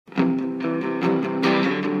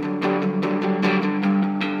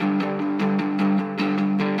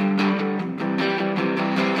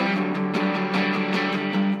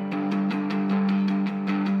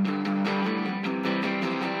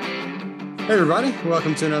Hey everybody,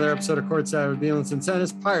 welcome to another episode of Courtside with Bielenson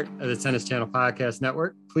Tennis, part of the Tennis Channel Podcast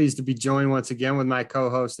Network. Pleased to be joined once again with my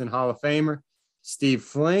co-host and Hall of Famer, Steve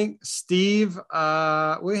Flink. Steve,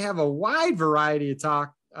 we have a wide variety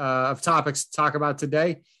of topics to talk about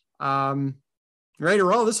today. Ready to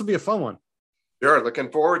roll? This will be a fun one. Sure,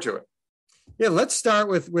 looking forward to it. Yeah, let's start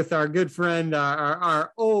with our good friend,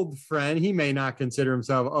 our old friend. He may not consider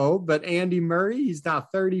himself old, but Andy Murray. He's now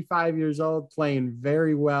 35 years old, playing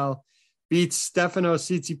very well. Beats Stefano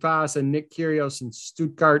Tsitsipas and Nick Kyrgios in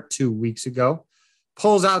Stuttgart 2 weeks ago.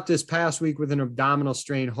 Pulls out this past week with an abdominal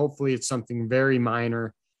strain. Hopefully it's something very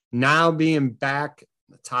minor. Now being back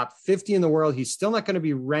in the top 50 in the world, he's still not going to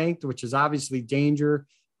be ranked, which is obviously dangerous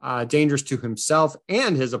to himself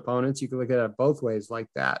and his opponents. You can look at it both ways like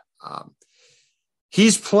that.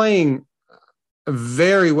 He's playing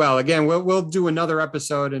very well. Again, we'll do another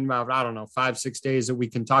episode in about, 5-6 days that we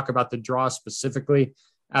can talk about the draw specifically.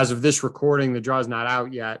 As of this recording, the draw's not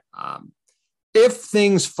out yet. If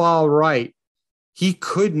things fall right, he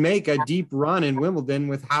could make a deep run in Wimbledon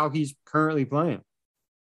with how he's currently playing.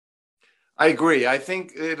 I agree. I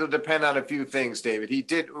think it'll depend on a few things, David.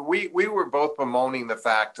 We were both bemoaning the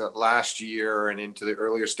fact that last year and into the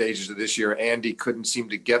earlier stages of this year, Andy couldn't seem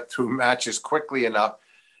to get through matches quickly enough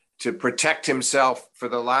to protect himself for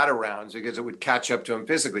the latter rounds because it would catch up to him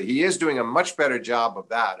physically. He is doing a much better job of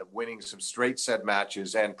that, of winning some straight set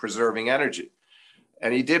matches and preserving energy.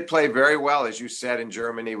 And he did play very well, as you said, in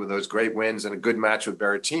Germany with those great wins and a good match with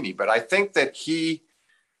Berrettini. But I think that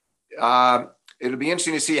it'll be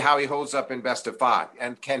interesting to see how he holds up in best of five.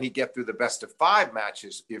 And can he get through the best of five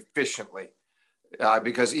matches efficiently?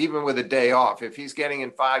 Because even with a day off, if he's getting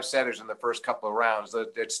in five setters in the first couple of rounds,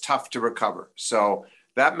 it's tough to recover. So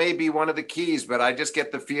that may be one of the keys, but I just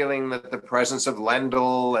get the feeling that the presence of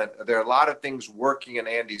Lendl, and there are a lot of things working in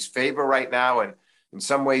Andy's favor right now. And in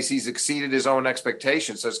some ways he's exceeded his own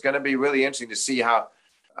expectations. So it's going to be really interesting to see how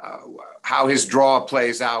his draw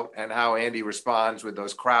plays out and how Andy responds with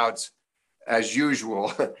those crowds, as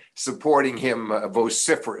usual, supporting him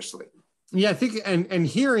vociferously. Yeah, I think, and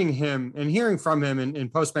hearing from him in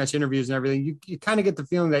post-match interviews and everything, you kind of get the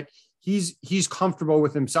feeling that he's comfortable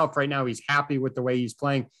with himself right now. He's happy with the way he's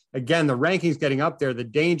playing. Again, the ranking's getting up there. The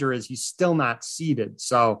danger is he's still not seeded.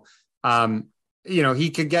 So, he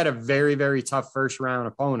could get a very, very tough first round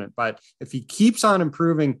opponent, but if he keeps on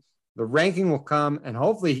improving, the ranking will come and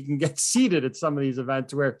hopefully he can get seeded at some of these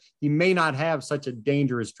events where he may not have such a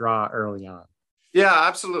dangerous draw early on. Yeah,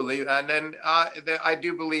 absolutely. And then I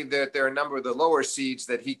do believe that there are a number of the lower seeds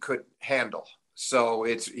that he could handle. So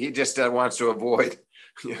he just wants to avoid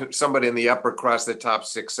somebody in the upper crust, the top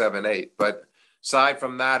 6, 7, 8. But aside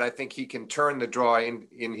from that, I think he can turn the draw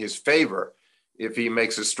in his favor if he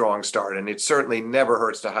makes a strong start. And it certainly never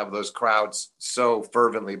hurts to have those crowds so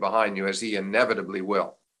fervently behind you as he inevitably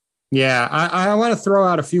will. Yeah, I want to throw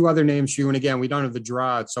out a few other names, Shu. And again, we don't have the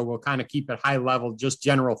draw, so we'll kind of keep it high level, just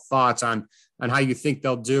general thoughts on how you think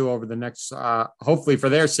they'll do over the next, hopefully for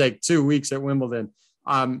their sake, 2 weeks at Wimbledon.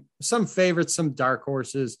 Some favorites, some dark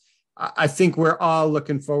horses. I think we're all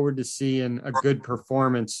looking forward to seeing a good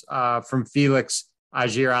performance from Felix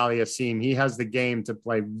Auger-Aliassime. He has the game to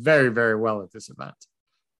play very, very well at this event.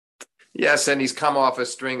 Yes, and he's come off a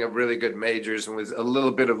string of really good majors, and with a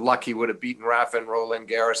little bit of luck, he would have beaten Rafa and Roland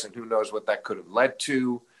Garros, and who knows what that could have led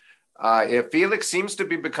to. Felix seems to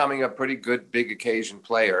be becoming a pretty good big occasion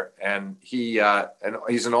player, and he's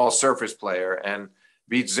an all-surface player, and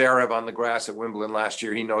beat Zverev on the grass at Wimbledon last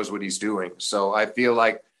year. He knows what he's doing. So I feel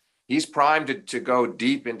like he's primed to go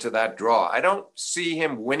deep into that draw. I don't see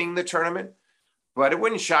him winning the tournament, but it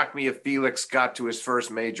wouldn't shock me if Felix got to his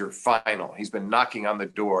first major final. He's been knocking on the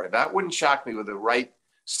door. That wouldn't shock me with the right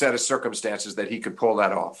set of circumstances that he could pull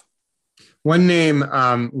that off. One name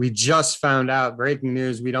we just found out, breaking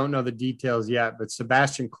news, we don't know the details yet, but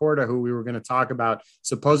Sebastian Korda, who we were going to talk about,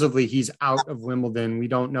 supposedly he's out of Wimbledon. We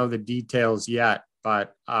don't know the details yet,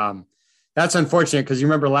 but that's unfortunate because you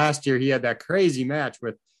remember last year he had that crazy match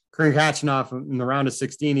with Karen Khachanov in the round of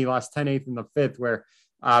 16. He lost 10-8 in the fifth where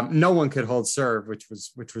no one could hold serve, which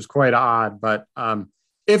was quite odd. But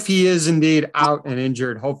if he is indeed out and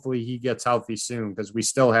injured, hopefully he gets healthy soon because we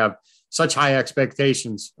still have such high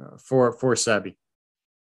expectations for Sebi.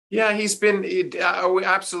 Yeah,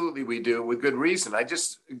 absolutely we do, with good reason. I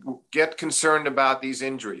just get concerned about these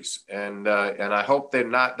injuries, and I hope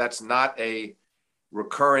that's not a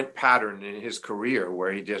recurrent pattern in his career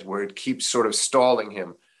where it keeps sort of stalling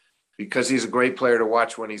him, because he's a great player to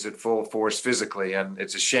watch when he's at full force physically, and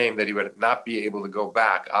it's a shame that he would not be able to go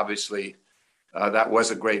back. Obviously, that was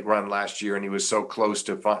a great run last year, and he was so close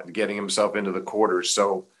to getting himself into the quarters.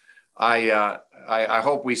 So I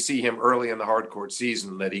hope we see him early in the hardcourt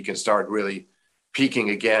season, that he can start really peaking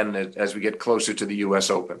again as we get closer to the U.S.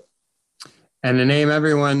 Open. And the name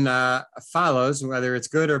everyone follows, whether it's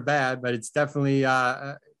good or bad, but it's definitely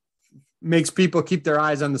makes people keep their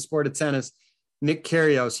eyes on the sport of tennis. Nick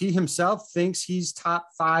Kyrgios, he himself thinks he's top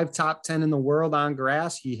 5, top 10 in the world on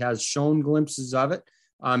grass. He has shown glimpses of it.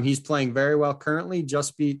 He's playing very well currently,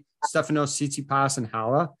 just beat Stefanos Tsitsipas and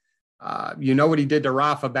Halle. You know what he did to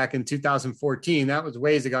Rafa back in 2014. That was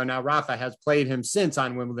ways ago. Now, Rafa has played him since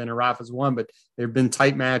on Wimbledon, and Rafa's won, but there have been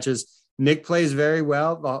tight matches. Nick plays very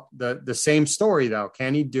well. The same story, though.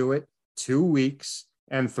 Can he do it 2 weeks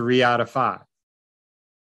and 3 out of 5?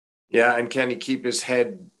 Yeah, and can he keep his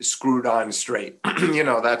head screwed on straight?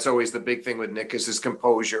 That's always the big thing with Nick, is his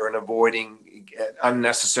composure and avoiding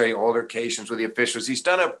unnecessary altercations with the officials. He's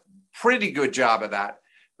done a pretty good job of that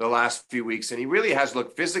the last few weeks, and he really has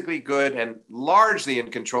looked physically good and largely in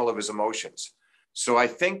control of his emotions. So I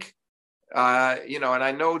think, and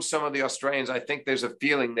I know some of the Australians, I think there's a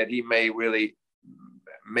feeling that he may really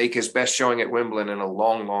make his best showing at Wimbledon in a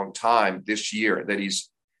long, long time this year, that he's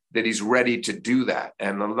ready to do that.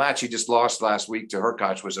 And the match he just lost last week to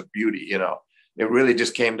Hurkacz was a beauty. It really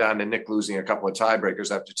just came down to Nick losing a couple of tiebreakers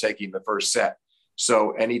after taking the first set.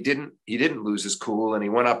 So, and he didn't lose his cool, and he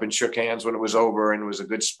went up and shook hands when it was over, and was a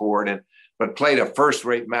good sport, but played a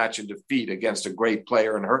first-rate match in defeat against a great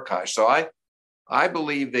player in Hurkacz. So I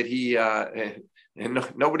believe that he and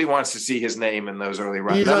nobody wants to see his name in those early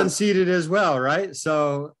rounds. He's unseeded as well, right?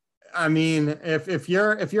 So, I mean, if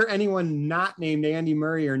you're anyone not named Andy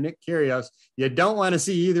Murray or Nick Kyrgios, you don't want to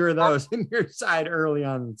see either of those in your side early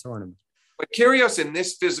on in the tournament. But Kyrgios in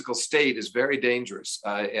this physical state is very dangerous.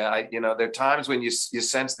 There are times when you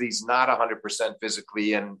sense that he's not 100%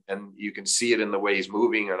 physically, and you can see it in the way he's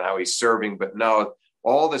moving and how he's serving. But no,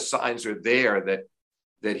 all the signs are there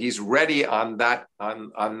that he's ready on that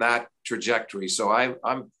trajectory. So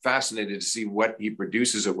I'm fascinated to see what he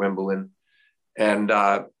produces at Wimbledon, and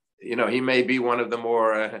he may be one of the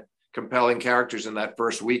more compelling characters in that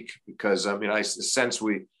first week, because I sense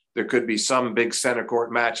there could be some big center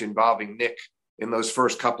court match involving Nick in those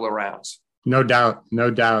first couple of rounds. No doubt.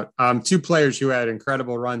 2 players who had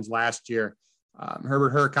incredible runs last year.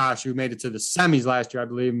 Herbert Hurkacz, who made it to the semis last year, I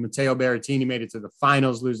believe. Matteo Berrettini made it to the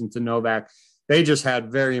finals, losing to Novak. They just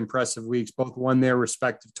had very impressive weeks. Both won their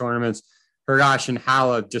respective tournaments. Hurkacz and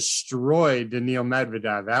Halle destroyed Daniil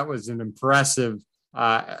Medvedev. That was an impressive,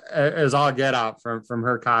 as all get out from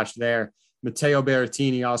Hurkacz there. Matteo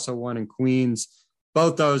Berrettini also won in Queens.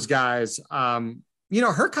 Both those guys,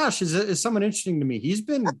 Hurkacz is someone interesting to me. He's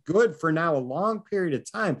been good for now a long period of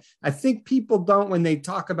time. I think people don't, when they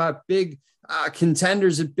talk about big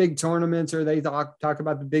contenders at big tournaments, or they talk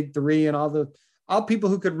about the big 3 and all people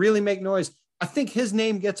who could really make noise, I think his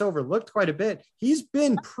name gets overlooked quite a bit. He's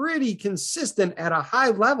been pretty consistent at a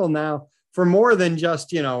high level now for more than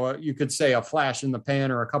just, you could say a flash in the pan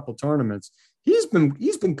or a couple tournaments. He's been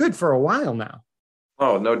good for a while now.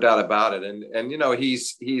 Oh, no doubt about it. And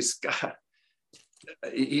he's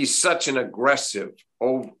such an aggressive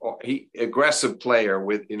player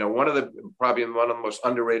with, probably one of the most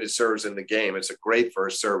underrated serves in the game. It's a great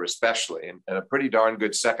first serve, especially, and a pretty darn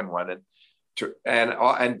good second one,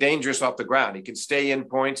 and dangerous off the ground. He can stay in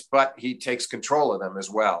points, but he takes control of them as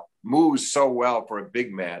well. Moves so well for a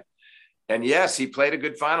big man. And yes, he played a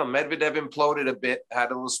good final. Medvedev imploded a bit, had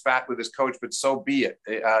a little spat with his coach, but so be it.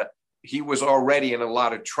 He was already in a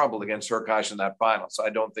lot of trouble against Hurkacz in that final. So I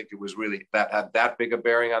don't think it was really that had that big a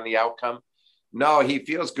bearing on the outcome. No, he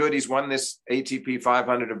feels good. He's won this ATP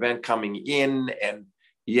 500 event coming in. And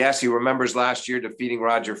yes, he remembers last year defeating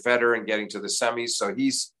Roger Federer and getting to the semis. So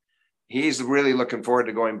he's really looking forward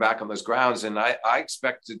to going back on those grounds. And I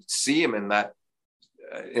expect to see him in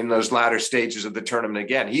those latter stages of the tournament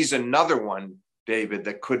again. He's another one, David,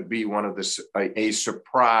 that could be one of a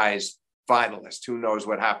surprise finalist. Who knows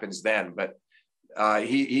what happens then? But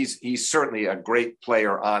he's certainly a great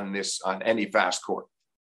player on any fast court.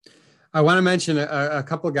 I want to mention a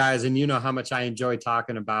couple of guys, and you know how much I enjoy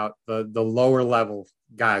talking about the lower level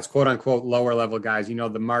guys, quote unquote lower level guys.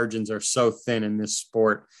 The margins are so thin in this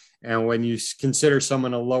sport, and when you consider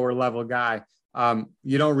someone a lower level guy,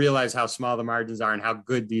 you don't realize how small the margins are and how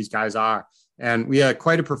good these guys are. And we had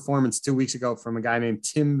quite a performance 2 weeks ago from a guy named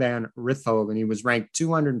Tim van Rijthoven. He was ranked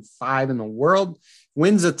 205 in the world,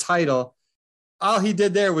 wins a title. All he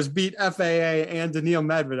did there was beat FAA and Daniil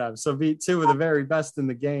Medvedev. So beat 2 of the very best in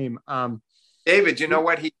the game. David, you know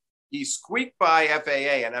what? He squeaked by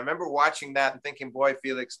FAA. And I remember watching that and thinking, boy,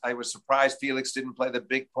 Felix, I was surprised Felix didn't play the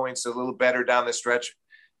big points a little better down the stretch.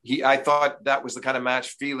 I thought that was the kind of match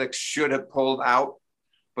Felix should have pulled out.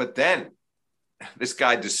 but then this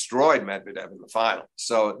guy destroyed Medvedev in the final.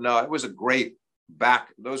 So no, it was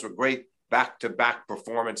those were great back-to-back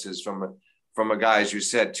performances from a guy, as you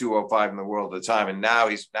said, 205 in the world at the time. And now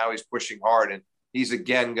he's pushing hard, and he's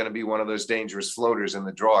again going to be one of those dangerous floaters in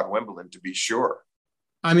the draw at Wimbledon, to be sure.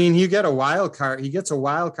 I mean, you get a wild card. He gets a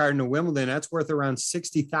wild card into Wimbledon. That's worth around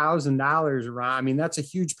 $60,000. I mean, that's a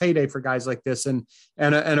huge payday for guys like this. And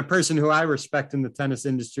a person who I respect in the tennis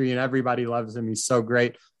industry, and everybody loves him. He's so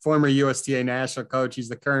great. Former USTA national coach. He's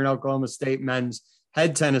the current Oklahoma State men's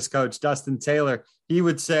head tennis coach, Dustin Taylor. He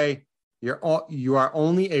would say, you are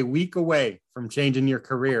only a week away from changing your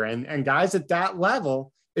career. And guys at that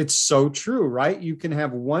level, it's so true, right? You can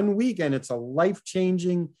have 1 week and it's a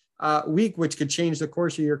life-changing week, which could change the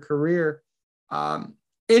course of your career.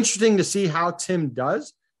 Interesting to see how Tim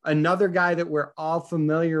does. Another guy that we're all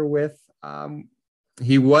familiar with.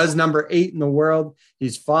 He was number 8 in the world.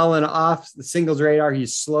 He's fallen off the singles radar.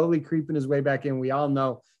 He's slowly creeping his way back in. We all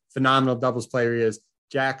know phenomenal doubles player he is.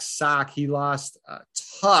 Jack Sock. He lost a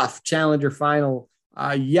tough challenger final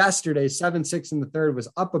yesterday, 7-6 in the third, was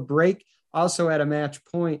up a break, also at a match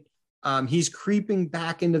point. He's creeping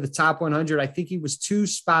back into the top 100. I think he was 2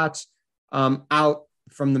 spots out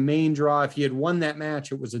from the main draw. If he had won that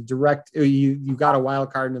match, it was a direct, you got a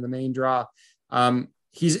wild card into the main draw.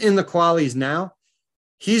 He's in the qualies now.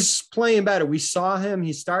 He's playing better. We saw him.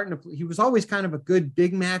 He was always kind of a good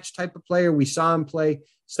big match type of player. We saw him play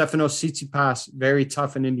Stefanos Tsitsipas, very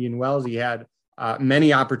tough in Indian Wells. He had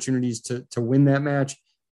many opportunities to win that match.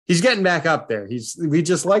 He's getting back up there. We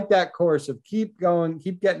just like that course of keep going,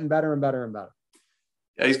 keep getting better and better and better.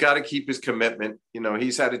 Yeah, he's got to keep his commitment. You know,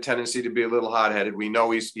 he's had a tendency to be a little hot-headed. We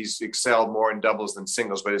know he's excelled more in doubles than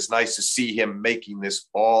singles, but it's nice to see him making this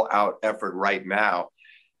all-out effort right now.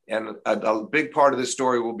 And a big part of this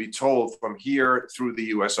story will be told from here through the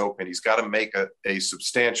U.S. Open. He's got to make a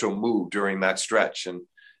substantial move during that stretch. And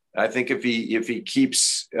I think if he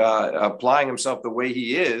keeps applying himself the way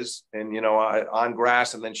he is, and on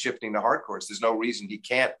grass and then shifting to hard courts, there's no reason he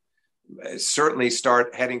can't certainly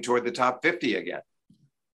start heading toward the top 50 again.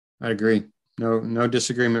 I agree. No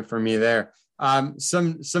disagreement from me there.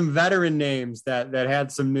 Some veteran names that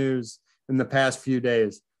had some news in the past few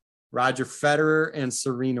days. Roger Federer and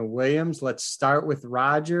Serena Williams. Let's start with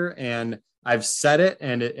Roger. And I've said it,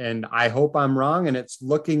 and I hope I'm wrong, and it's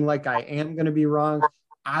looking like I am going to be wrong.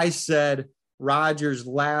 I said Roger's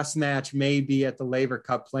last match may be at the Laver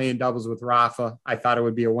Cup playing doubles with Rafa. I thought it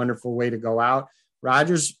would be a wonderful way to go out.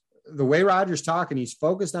 The way Roger's talking, he's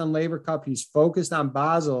focused on Laver Cup. He's focused on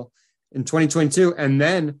Basel in 2022, and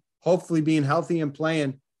then hopefully being healthy and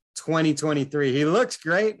playing 2023. He looks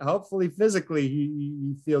great. Hopefully physically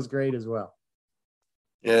he feels great as well.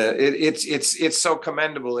 Yeah, it's so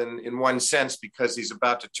commendable in one sense, because he's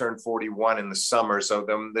about to turn 41 in the summer. So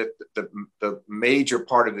the major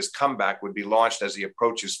part of this comeback would be launched as he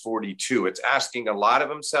approaches 42. It's asking a lot of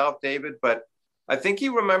himself, David, but I think he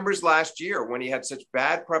remembers last year when he had such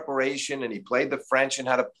bad preparation and he played the French and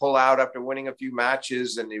had to pull out after winning a few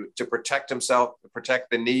matches and to protect himself, to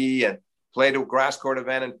protect the knee, and played a grass court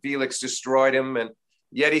event and Felix destroyed him. And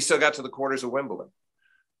yet he still got to the quarters of Wimbledon.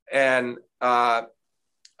 And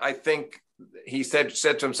I think he said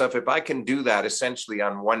to himself, if I can do that essentially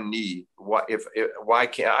on one knee, why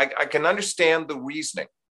can't I can understand the reasoning.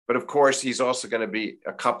 But of course, he's also going to be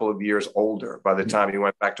a couple of years older by the time he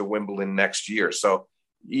went back to Wimbledon next year. So,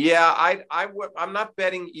 yeah, I'm not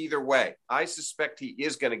betting either way. I suspect he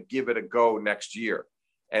is going to give it a go next year.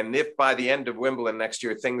 And if by the end of Wimbledon next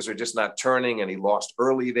year, things are just not turning and he lost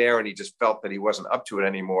early there and he just felt that he wasn't up to it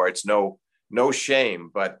anymore, it's no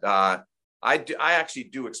shame. But I actually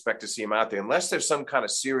do expect to see him out there, unless there's some kind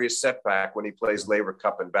of serious setback when he plays Laver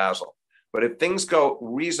Cup in Basel. But if things go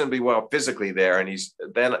reasonably well physically there, and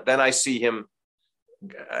then I see him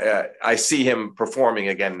performing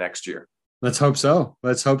again next year. Let's hope so.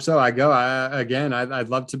 I'd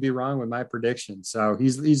love to be wrong with my prediction. So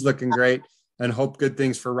he's looking great, and hope good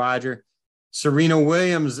things for Roger. Serena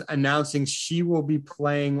Williams announcing she will be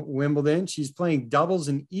playing Wimbledon. She's playing doubles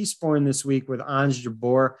in Eastbourne this week with Ons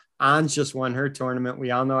Jabeur. Ons just won her tournament.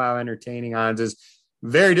 We all know how entertaining Ons is.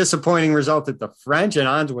 Very disappointing result at the French, and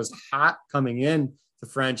Ons was hot coming in the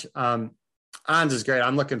French. Ons is great.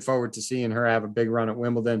 I'm looking forward to seeing her have a big run at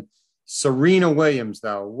Wimbledon. Serena Williams,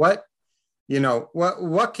 though, what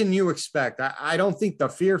can you expect? I don't think the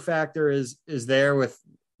fear factor is there with,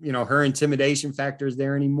 her intimidation factor is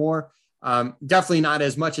there anymore. Definitely not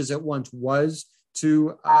as much as it once was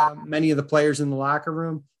to many of the players in the locker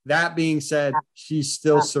room. That being said, she's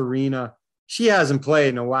still Serena. She hasn't played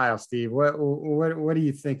in a while, Steve. What do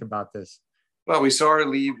you think about this? Well, we saw her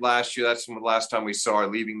leave last year. That's the last time we saw her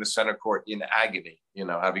leaving the center court in agony,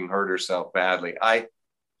 having hurt herself badly. I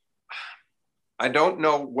don't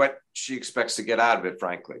know what she expects to get out of it,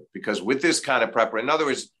 frankly, because with this kind of prep, in other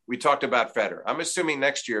words, we talked about Federer. I'm assuming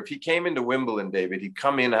next year, if he came into Wimbledon, David, he'd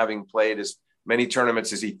come in having played as many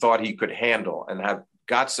tournaments as he thought he could handle and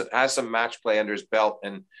has some match play under his belt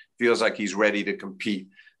and feels like he's ready to compete.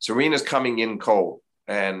 Serena's coming in cold.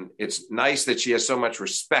 And it's nice that she has so much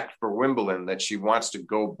respect for Wimbledon that she wants to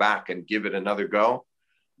go back and give it another go.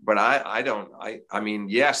 But I mean,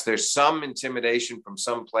 yes, there's some intimidation from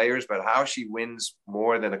some players, but how she wins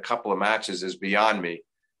more than a couple of matches is beyond me,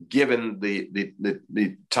 given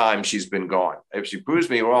the time she's been gone. If she proves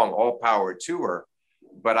me wrong, all power to her.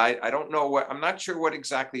 But I don't know I'm not sure what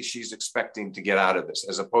exactly she's expecting to get out of this,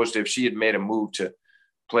 as opposed to if she had made a move to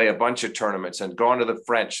play a bunch of tournaments and gone to the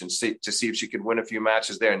French and see if she could win a few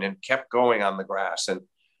matches there, and then kept going on the grass and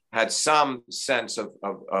had some sense of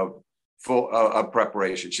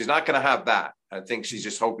preparation. She's not going to have that. I think she's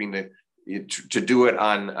just hoping to do it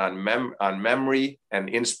on memory and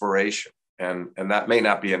inspiration, and that may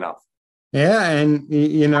not be enough. Yeah, and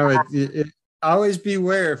it always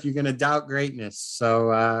beware if you're going to doubt greatness.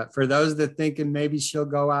 So for those that thinking maybe she'll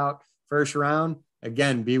go out first round,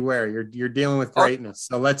 again, beware. You're dealing with greatness.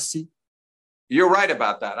 So let's see. You're right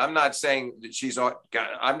about that. I'm not saying that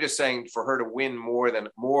I'm just saying for her to win more than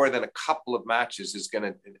a couple of matches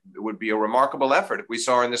it would be a remarkable effort if we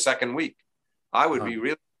saw her in the second week. I would be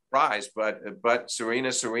really surprised, but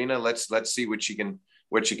Serena, let's see what she can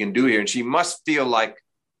do here. And she must feel like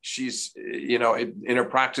she's, in her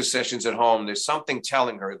practice sessions at home, there's something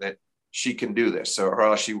telling her that she can do this. So, or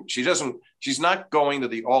else she's not going to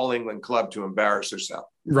the All England club to embarrass herself.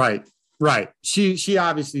 Right. She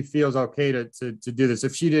obviously feels okay to do this.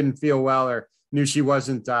 If she didn't feel well or knew she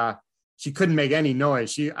wasn't, she couldn't make any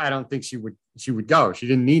noise. I don't think she would go. She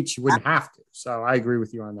wouldn't have to. So I agree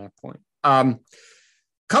with you on that point.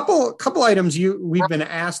 Couple items we've been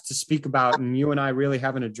asked to speak about, and you and I really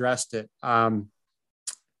haven't addressed it.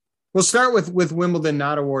 We'll start with Wimbledon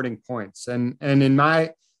not awarding points. And in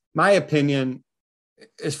my opinion,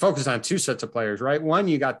 is focused on two sets of players, right? One,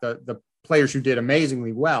 you got the players who did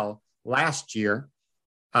amazingly well last year.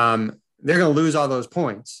 They're going to lose all those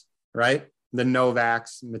points, right? The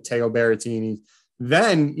Novaks, Matteo Berrettini.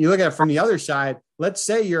 Then you look at it from the other side. Let's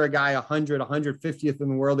say you're a guy 150th in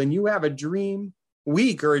the world and you have a dream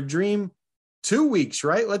week or a dream 2 weeks,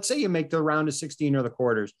 right? Let's say you make the round of 16 or the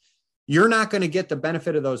quarters. You're not going to get the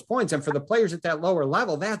benefit of those points. And for the players at that lower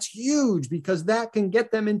level, that's huge because that can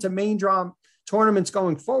get them into main draw tournaments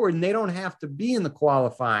going forward, and they don't have to be in the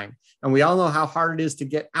qualifying. And we all know how hard it is to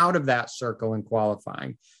get out of that circle in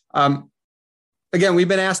qualifying. Again, we've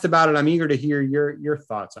been asked about it. I'm eager to hear your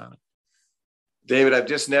thoughts on it. David, I've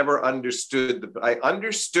just never understood. I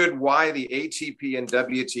understood why the ATP and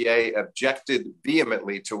WTA objected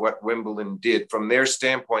vehemently to what Wimbledon did. From their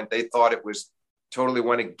standpoint, they thought it was totally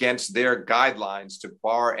went against their guidelines to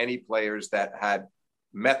bar any players that had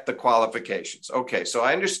met the qualifications. Okay, so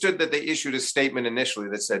I understood that they issued a statement initially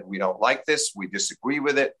that said, we don't like this, we disagree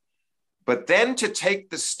with it. But then to take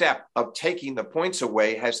the step of taking the points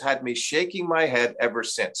away has had me shaking my head ever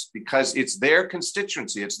since, because it's their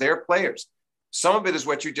constituency, it's their players. Some of it is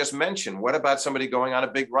what you just mentioned. What about somebody going on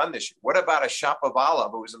a big run this year? What about a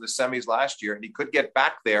Shapovalov who was in the semis last year and he could get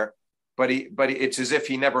back there, but it's as if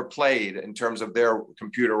he never played in terms of their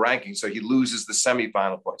computer ranking. So he loses the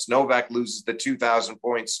semifinal points. Novak loses the 2,000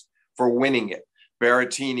 points for winning it.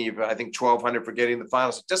 Berrettini, I think 1,200 for getting the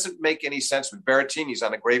finals. It doesn't make any sense. With Berrettini's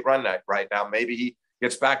on a great run right now. Maybe he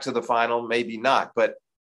gets back to the final, maybe not. But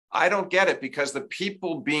I don't get it, because the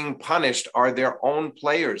people being punished are their own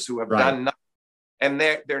players who have done nothing. And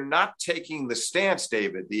they're not taking the stance,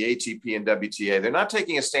 David, the ATP and WTA. They're not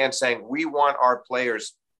taking a stance saying, we want our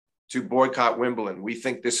players to boycott Wimbledon. We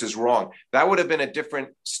think this is wrong. That would have been a different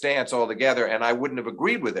stance altogether, and I wouldn't have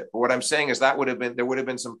agreed with it. But what I'm saying is there would have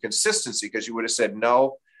been some consistency, because you would have said,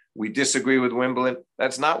 no, we disagree with Wimbledon.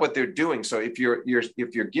 That's not what they're doing. So if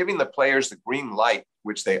you're giving the players the green light,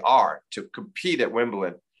 which they are, to compete at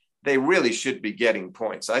Wimbledon, they really should be getting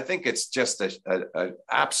points. I think it's just an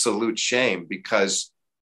absolute shame, because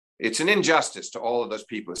it's an injustice to all of those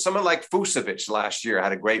people. Someone like Fucsovics last year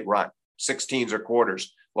had a great run, 16s or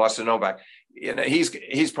quarters, lost to Novak.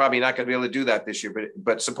 He's probably not going to be able to do that this year,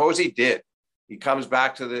 but suppose he did. He comes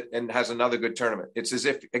back and has another good tournament. It's as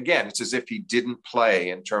if he didn't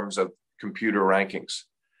play in terms of computer rankings.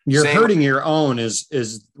 You're hurting your own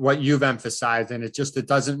is what you've emphasized, and it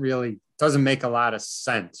doesn't make a lot of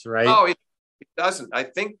sense, right? Oh, it doesn't. I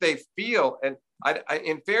think they feel, and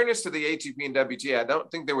in fairness to the ATP and WTA, I don't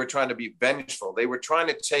think they were trying to be vengeful. They were trying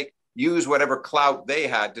to use whatever clout they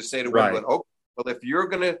had to say to Wimbledon, oh, well, if you're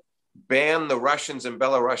going to ban the Russians and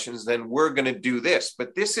Belarusians, then we're going to do this.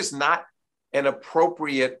 But this is not an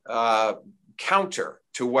appropriate counter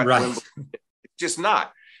to what Wimbledon. It's just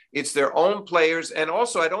not. It's their own players. And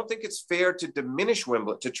also, I don't think it's fair to diminish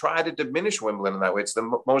Wimbledon, to try to diminish Wimbledon in that way. It's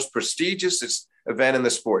the most prestigious event in the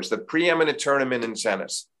sports, the preeminent tournament in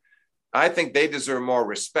tennis. I think they deserve more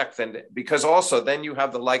respect because also then you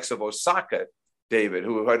have the likes of Osaka, David,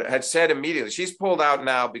 who had said immediately, she's pulled out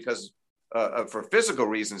now because for physical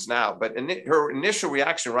reasons now, but her initial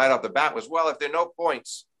reaction right off the bat was, well, if there are no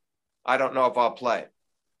points, I don't know if I'll play.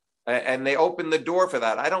 And they opened the door for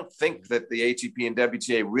that. I don't think that the ATP and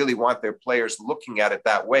WTA really want their players looking at it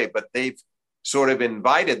that way, but they've sort of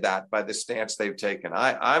invited that by the stance they've taken.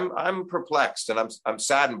 I'm perplexed, and I'm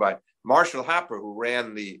saddened by Marshall Happer, who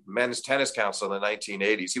ran the Men's Tennis Council in the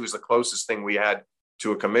 1980s. He was the closest thing we had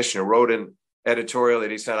to a commissioner, wrote an editorial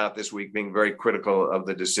that he sent out this week being very critical of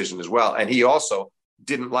the decision as well. And he also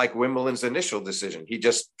didn't like Wimbledon's initial decision. He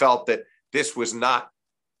just felt that this was not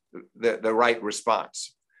the right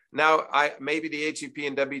response. Now, maybe the ATP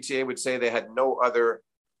and WTA would say they had no other,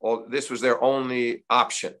 or this was their only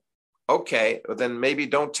option. Okay, well then maybe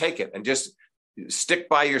don't take it and just stick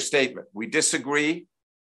by your statement. We disagree.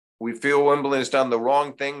 We feel Wimbledon has done the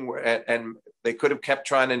wrong thing, and they could have kept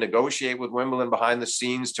trying to negotiate with Wimbledon behind the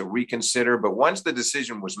scenes to reconsider. But once the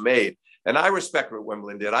decision was made, and I respect what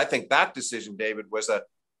Wimbledon did, I think that decision, David, was a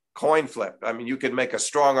coin flip. I mean, you could make a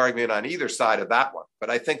strong argument on either side of that one,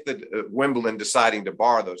 but I think that Wimbledon deciding to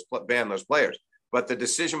ban those players. But the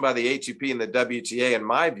decision by the ATP and the WTA, in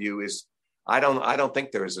my view, is I don't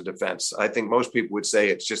think there is a defense. I think most people would say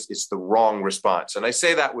it's the wrong response. And I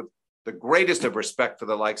say that with the greatest of respect for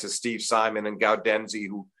the likes of Steve Simon and Gaudenzi,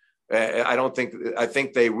 who I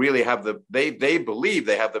think they really have they believe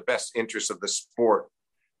they have the best interests of the sport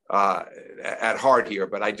at heart here.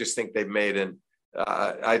 But I just think they've made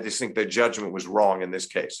I just think their judgment was wrong in this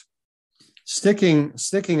case.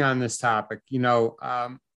 Sticking on this topic,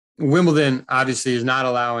 Wimbledon obviously is not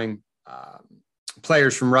allowing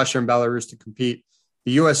players from Russia and Belarus to compete.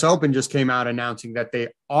 The U.S. Open just came out announcing that they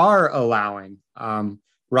are allowing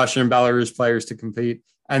Russian and Belarus players to compete.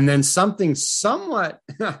 And then something somewhat,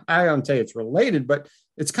 I don't say it's related, but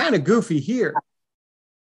it's kind of goofy here.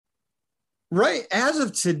 Right. As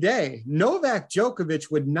of today, Novak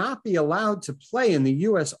Djokovic would not be allowed to play in the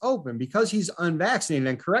U.S. Open because he's unvaccinated.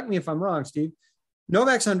 And correct me if I'm wrong, Steve.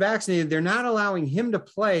 Novak's unvaccinated. They're not allowing him to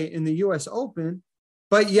play in the U.S. Open.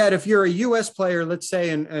 But yet, if you're a U.S. player, let's say,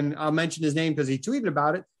 and I'll mention his name because he tweeted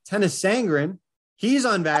about it, Tennys Sandgren, he's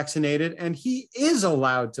unvaccinated and he is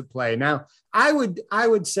allowed to play. Now, I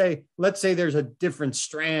would say, let's say there's a different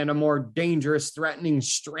strand, a more dangerous, threatening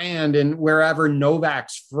strand in wherever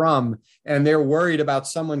Novak's from, and they're worried about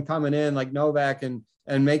someone coming in like Novak and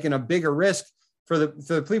making a bigger risk for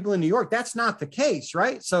the people in New York. That's not the case,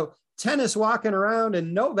 right? So Tennys walking around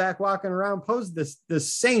and Novak walking around pose the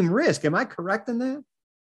same risk. Am I correct in that?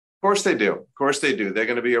 Of course they do. Of course they do. They're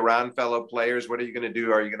going to be around fellow players. What are you going to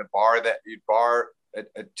do? Are you going to bar that? You'd bar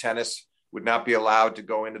a tennis would not be allowed to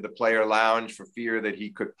go into the player lounge for fear that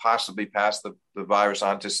he could possibly pass the virus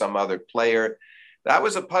on to some other player. That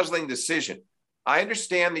was a puzzling decision. I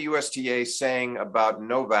understand the USTA saying about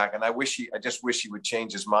Novak, and I just wish he would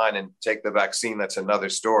change his mind and take the vaccine. That's another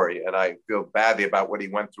story. And I feel badly about what he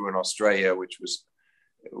went through in Australia, which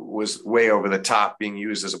was way over the top, being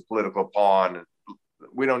used as a political pawn.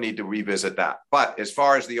 We don't need to revisit that. But as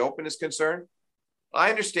far as the Open is concerned, I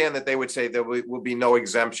understand that they would say there will be no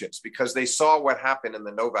exemptions because they saw what happened in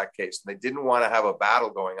the Novak case. And they didn't want to have a battle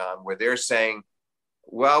going on where they're saying,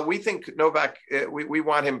 well, we think Novak, we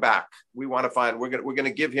want him back. We want to we're going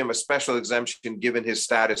to give him a special exemption given his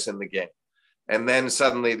status in the game. And then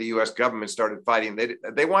suddenly the US government started fighting.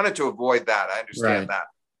 They wanted to avoid that. I understand that.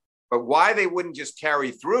 But why they wouldn't just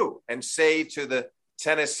carry through and say to the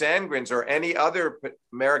Tennys Sandgrens or any other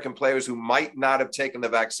American players who might not have taken the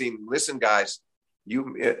vaccine, listen, guys,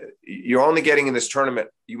 you're only getting in this tournament.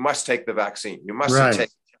 You must take the vaccine. You must take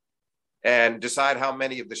it and decide how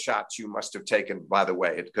many of the shots you must have taken, by the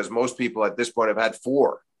way, because most people at this point have had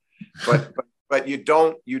 4, but you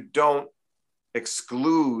don't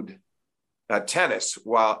exclude tennis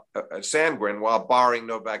while Sandgren while barring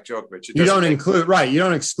Novak Djokovic. You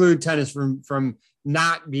don't exclude tennis from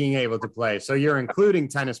not being able to play. So you're including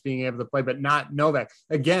tennis being able to play, but not Novak.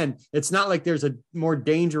 Again, it's not like there's a more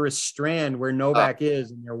dangerous strand where Novak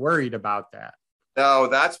is and you're worried about that. No,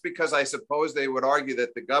 that's because I suppose they would argue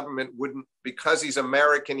that the government wouldn't, because he's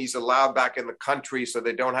American, he's allowed back in the country, so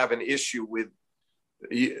they don't have an issue with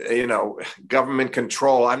government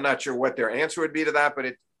control. I'm not sure what their answer would be to that,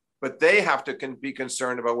 but they have to be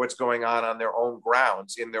concerned about what's going on their own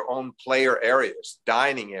grounds, in their own player areas,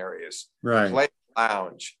 dining areas, right, play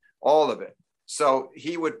lounge, all of it. So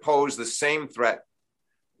he would pose the same threat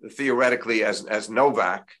theoretically as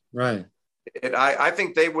Novak. Right. I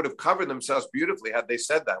think they would have covered themselves beautifully had they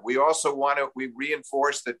said that. We also we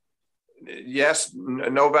reinforce that, yes,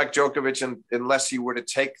 Novak Djokovic, unless he were to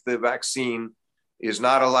take the vaccine, is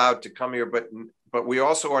not allowed to come here. But we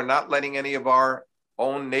also are not letting any of our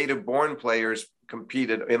own native-born players compete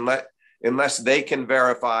unless they can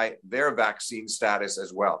verify their vaccine status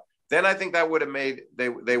as well. Then I think that would have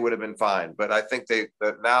they would have been fine. But I think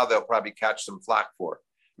now they'll probably catch some flack for it.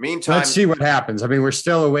 Meantime, let's see what happens. I mean, we're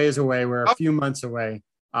still a ways away. We're a few months away.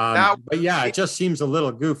 But yeah, it just seems a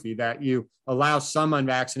little goofy that you allow some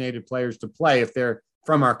unvaccinated players to play if they're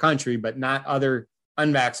from our country, but not other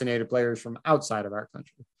unvaccinated players from outside of our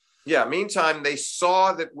country. Yeah. Meantime, they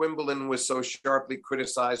saw that Wimbledon was so sharply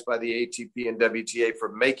criticized by the ATP and WTA for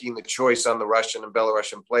making the choice on the Russian and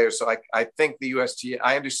Belarusian players. So I think the USTA,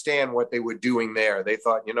 I understand what they were doing there. They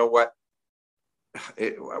thought, you know what?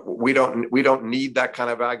 We don't need that kind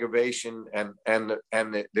of aggravation, and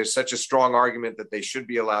there's such a strong argument that they should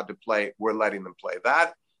be allowed to play. We're letting them play.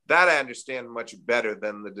 That I understand much better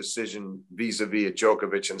than the decision vis-a-vis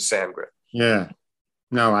Djokovic and Sandgren. Yeah,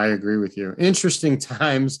 no, I agree with you. Interesting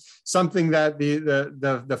times. Something that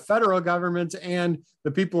the federal government and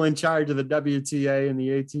the people in charge of the WTA and the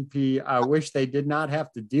ATP wish they did not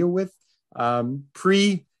have to deal with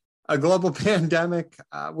pre a global pandemic.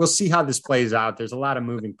 We'll see how this plays out. There's a lot of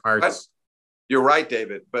moving parts. You're right,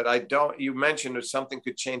 David, but you mentioned if something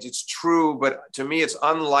could change. It's true, but to me, it's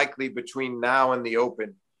unlikely between now and the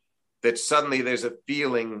Open that suddenly there's a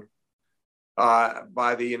feeling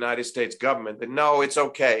by the United States government that, no, it's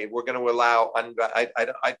okay. We're going to allow,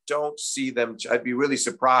 I don't see them. I'd be really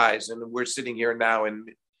surprised. And we're sitting here now in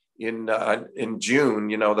June,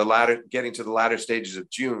 getting to the latter stages of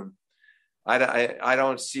June. I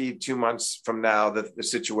don't see 2 months from now the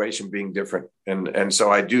situation being different. And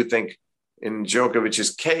so I do think in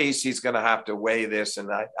Djokovic's case, he's going to have to weigh this. And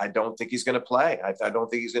I don't think he's going to play. I don't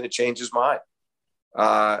think he's going to change his mind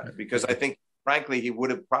because I think, frankly, he would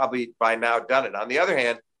have probably by now done it. On the other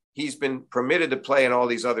hand, he's been permitted to play in all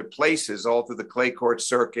these other places, all through the clay court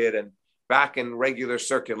circuit and back in regular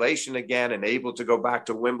circulation again, and able to go back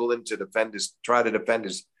to Wimbledon to try to defend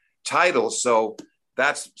his title. So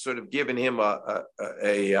that's sort of given him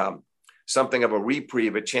something of a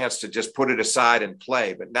reprieve, a chance to just put it aside and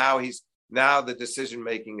play. But now the decision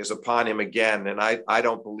making is upon him again, and I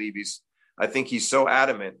don't believe I think he's so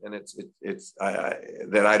adamant, and I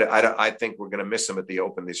think we're going to miss him at the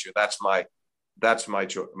Open this year. That's my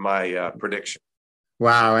prediction.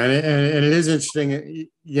 Wow, and it is interesting,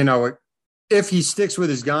 if he sticks with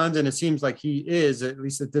his guns, and it seems like he is, at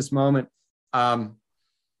least at this moment.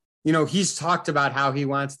 He's talked about how he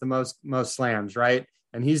wants the most slams, right?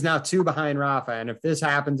 And he's now 2 behind Rafa. And if this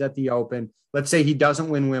happens at the Open, let's say he doesn't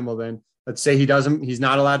win Wimbledon. Let's say he's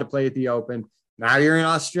not allowed to play at the Open. Now you're in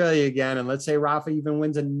Australia again. And let's say Rafa even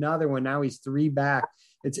wins another one. Now he's 3 back.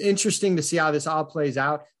 It's interesting to see how this all plays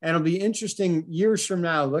out. And it'll be interesting years from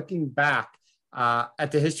now, looking back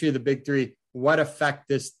at the history of the Big Three, what effect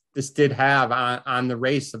this did have on the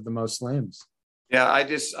race of the most slams. Yeah,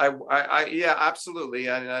 yeah, absolutely.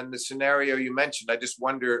 And the scenario you mentioned, I just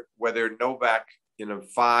wonder whether Novak,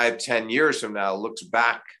 5-10 years from now, looks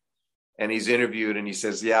back and he's interviewed and he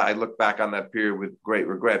says, yeah, I look back on that period with great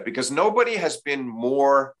regret, because nobody has been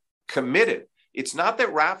more committed. It's not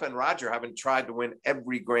that Rafa and Roger haven't tried to win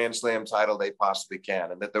every Grand Slam title they possibly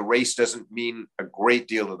can, and that the race doesn't mean a great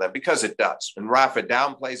deal to them, because it does. And Rafa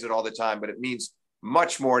downplays it all the time, but it means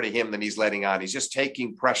much more to him than he's letting on. He's just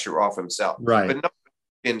taking pressure off himself. Right. But Nova's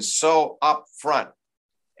been so upfront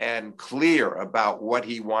and clear about what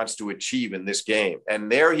he wants to achieve in this game.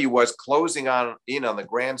 And there he was closing in on the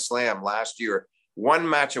Grand Slam last year, 1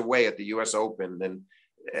 match away at the US Open,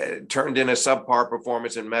 and turned in a subpar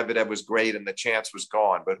performance, and Medvedev was great and the chance was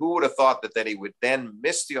gone. But who would have thought that he would then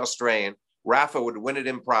miss the Australian? Rafa would win it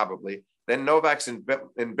improbably. Then Novak's in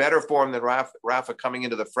better form than Rafa coming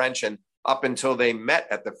into the French, and up until they met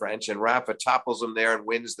at the French, and Rafa topples him there and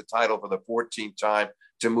wins the title for the 14th time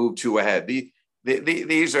to move 2 ahead.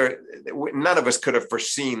 These are, none of us could have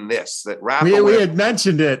foreseen this. That Rafa we had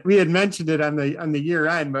mentioned it. We had mentioned it on the year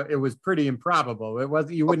end, but it was pretty improbable.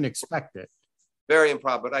 You wouldn't expect it. Very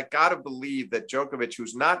improbable. But I got to believe that Djokovic,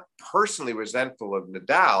 who's not personally resentful of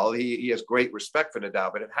Nadal, he has great respect for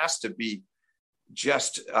Nadal, but it has to be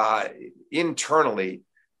just internally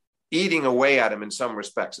eating away at him in some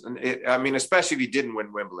respects. And especially if he didn't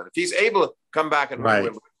win Wimbledon. If he's able to come back and win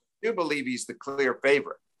Wimbledon, I do believe he's the clear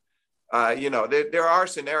favorite. There are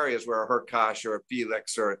scenarios where a Hurkacz or a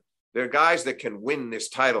Felix, or there are guys that can win this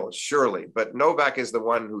title, surely. But Novak is the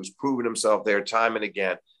one who's proven himself there time and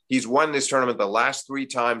again. He's won this tournament the last 3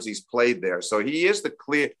 times he's played there. So he is the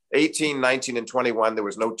clear 18, 19, and 21. There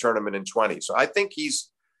was no tournament in 20. So I think he's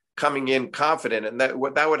coming in confident, and that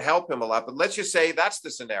would help him a lot. But let's just say that's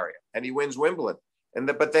the scenario, and he wins Wimbledon,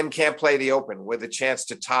 but then can't play the Open with a chance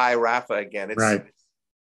to tie Rafa again. It's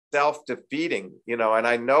self-defeating, and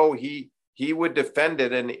I know he would defend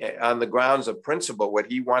it on the grounds of principle,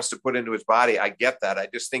 what he wants to put into his body. I get that. I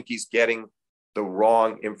just think he's getting the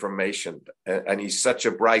wrong information, and he's such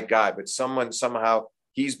a bright guy, but somehow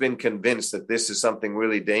he's been convinced that this is something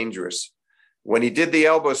really dangerous. When he did the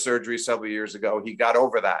elbow surgery several years ago, he got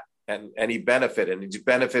over that and he benefited, and he's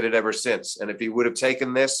benefited ever since. And if he would have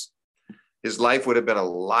taken this, his life would have been a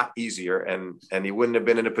lot easier, and he wouldn't have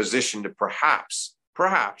been in a position to perhaps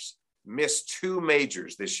miss 2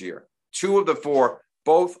 majors this year, 2 of the 4,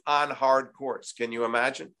 both on hard courts. Can you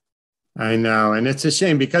imagine? I know. And it's a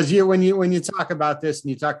shame because when you talk about this and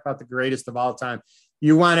you talk about the greatest of all time,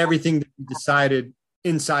 you want everything to be decided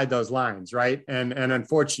inside those lines. Right. And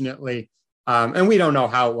unfortunately, and we don't know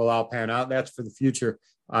how it will all pan out. That's for the future.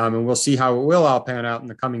 And we'll see how it will all pan out in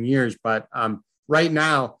the coming years. But right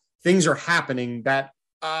now, things are happening that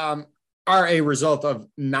are a result of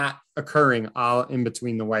not occurring all in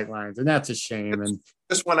between the white lines. And that's a shame. And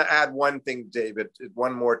just want to add one thing, David,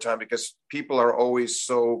 one more time, because people are always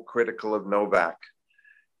so critical of Novak.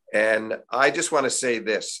 And I just want to say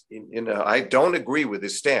this, I don't agree with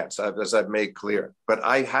his stance, as I've made clear, but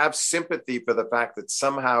I have sympathy for the fact that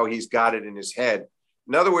somehow he's got it in his head.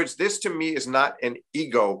 In other words, this to me is not an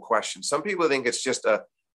ego question. Some people think it's just a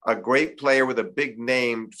great player with a big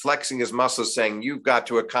name flexing his muscles saying, you've got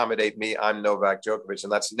to accommodate me, I'm Novak Djokovic.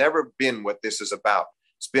 And that's never been what this is about.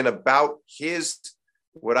 It's been about his,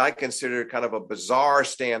 what I consider kind of a bizarre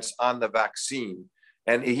stance on the vaccine.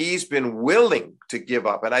 And he's been willing to give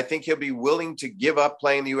up. And I think he'll be willing to give up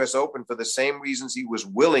playing the US Open for the same reasons he was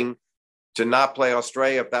willing to not play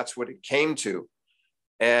Australia, if that's what it came to.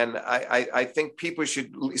 And I think people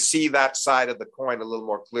should see that side of the coin a little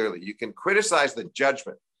more clearly. You can criticize the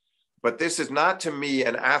judgment, but this is not, to me,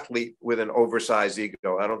 an athlete with an oversized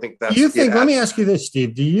ego. I don't think that's. Do you think? Let me ask you this,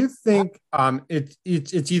 Steve. Do you think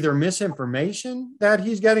it's either misinformation that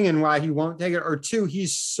he's getting and why he won't take it, or 2,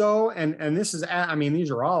 he's so and this is,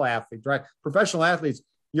 these are all athletes, right? Professional athletes.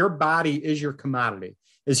 Your body is your commodity.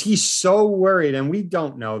 Is he so worried? And we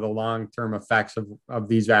don't know the long-term effects of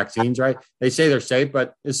these vaccines, right? They say they're safe,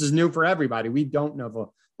 but this is new for everybody. We don't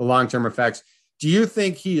know the long-term effects. Do you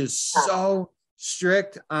think he is so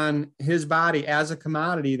strict on his body as a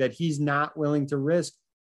commodity that he's not willing to risk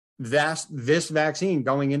this vaccine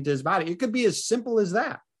going into his body? It could be as simple as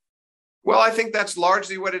that. Well, I think that's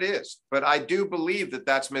largely what it is, but I do believe that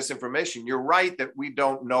that's misinformation. You're right that we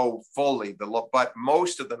don't know fully, but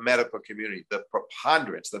most of the medical community, the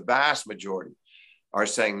preponderance, the vast majority, are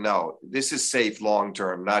saying, no, this is safe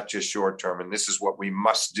long-term, not just short-term, and this is what we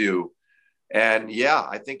must do. And yeah,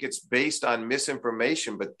 I think it's based on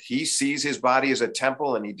misinformation, but he sees his body as a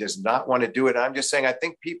temple and he does not want to do it. I'm just saying, I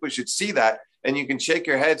think people should see that, and you can shake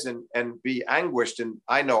your heads and be anguished. And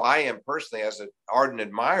I know I am personally, as an ardent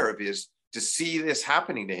admirer of his, to see this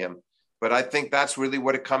happening to him. But I think that's really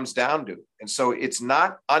what it comes down to. And so it's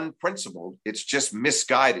not unprincipled. It's just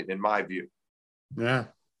misguided in my view. Yeah.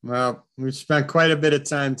 Well, we've spent quite a bit of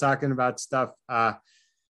time talking about stuff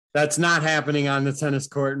that's not happening on the tennis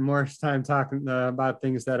court, and more time talking about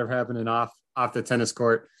things that are happening off the tennis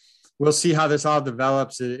court. We'll see how this all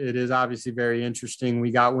develops. It is obviously very interesting.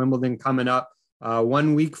 We got Wimbledon coming up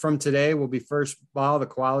 1 week from today. Will be first ball. The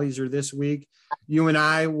qualies are this week. You and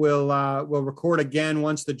I will record again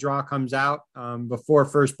once the draw comes out. Before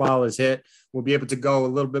first ball is hit, we'll be able to go a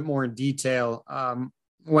little bit more in detail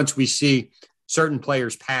once we see certain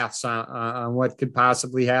players' paths on what could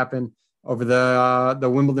possibly happen over the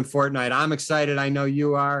Wimbledon fortnight. I'm excited. I know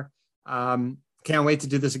you are. Can't wait to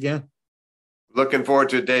do this again. Looking forward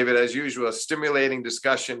to it, David. As usual, a stimulating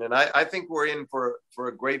discussion. And I think we're in for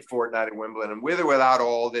a great fortnight at Wimbledon. And with or without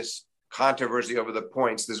all this controversy over the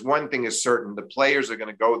points, there's one thing is certain. The players are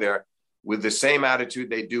going to go there with the same attitude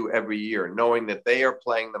they do every year, knowing that they are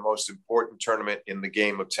playing the most important tournament in the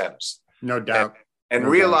game of tennis. No doubt. And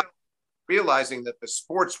realizing that the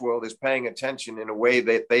sports world is paying attention in a way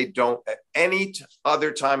that they don't at any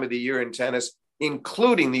other time of the year in tennis,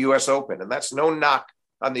 including the U.S. Open. And that's no knock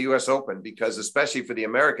on the U.S. Open, because especially for the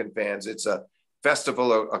American fans, it's a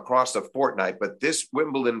festival across a fortnight, but this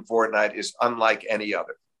Wimbledon fortnight is unlike any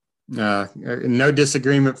other. No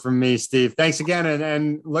disagreement from me, Steve. Thanks again,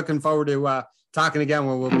 and looking forward to talking again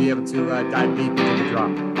when we'll be able to dive deep into the draw.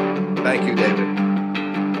 Thank you, David.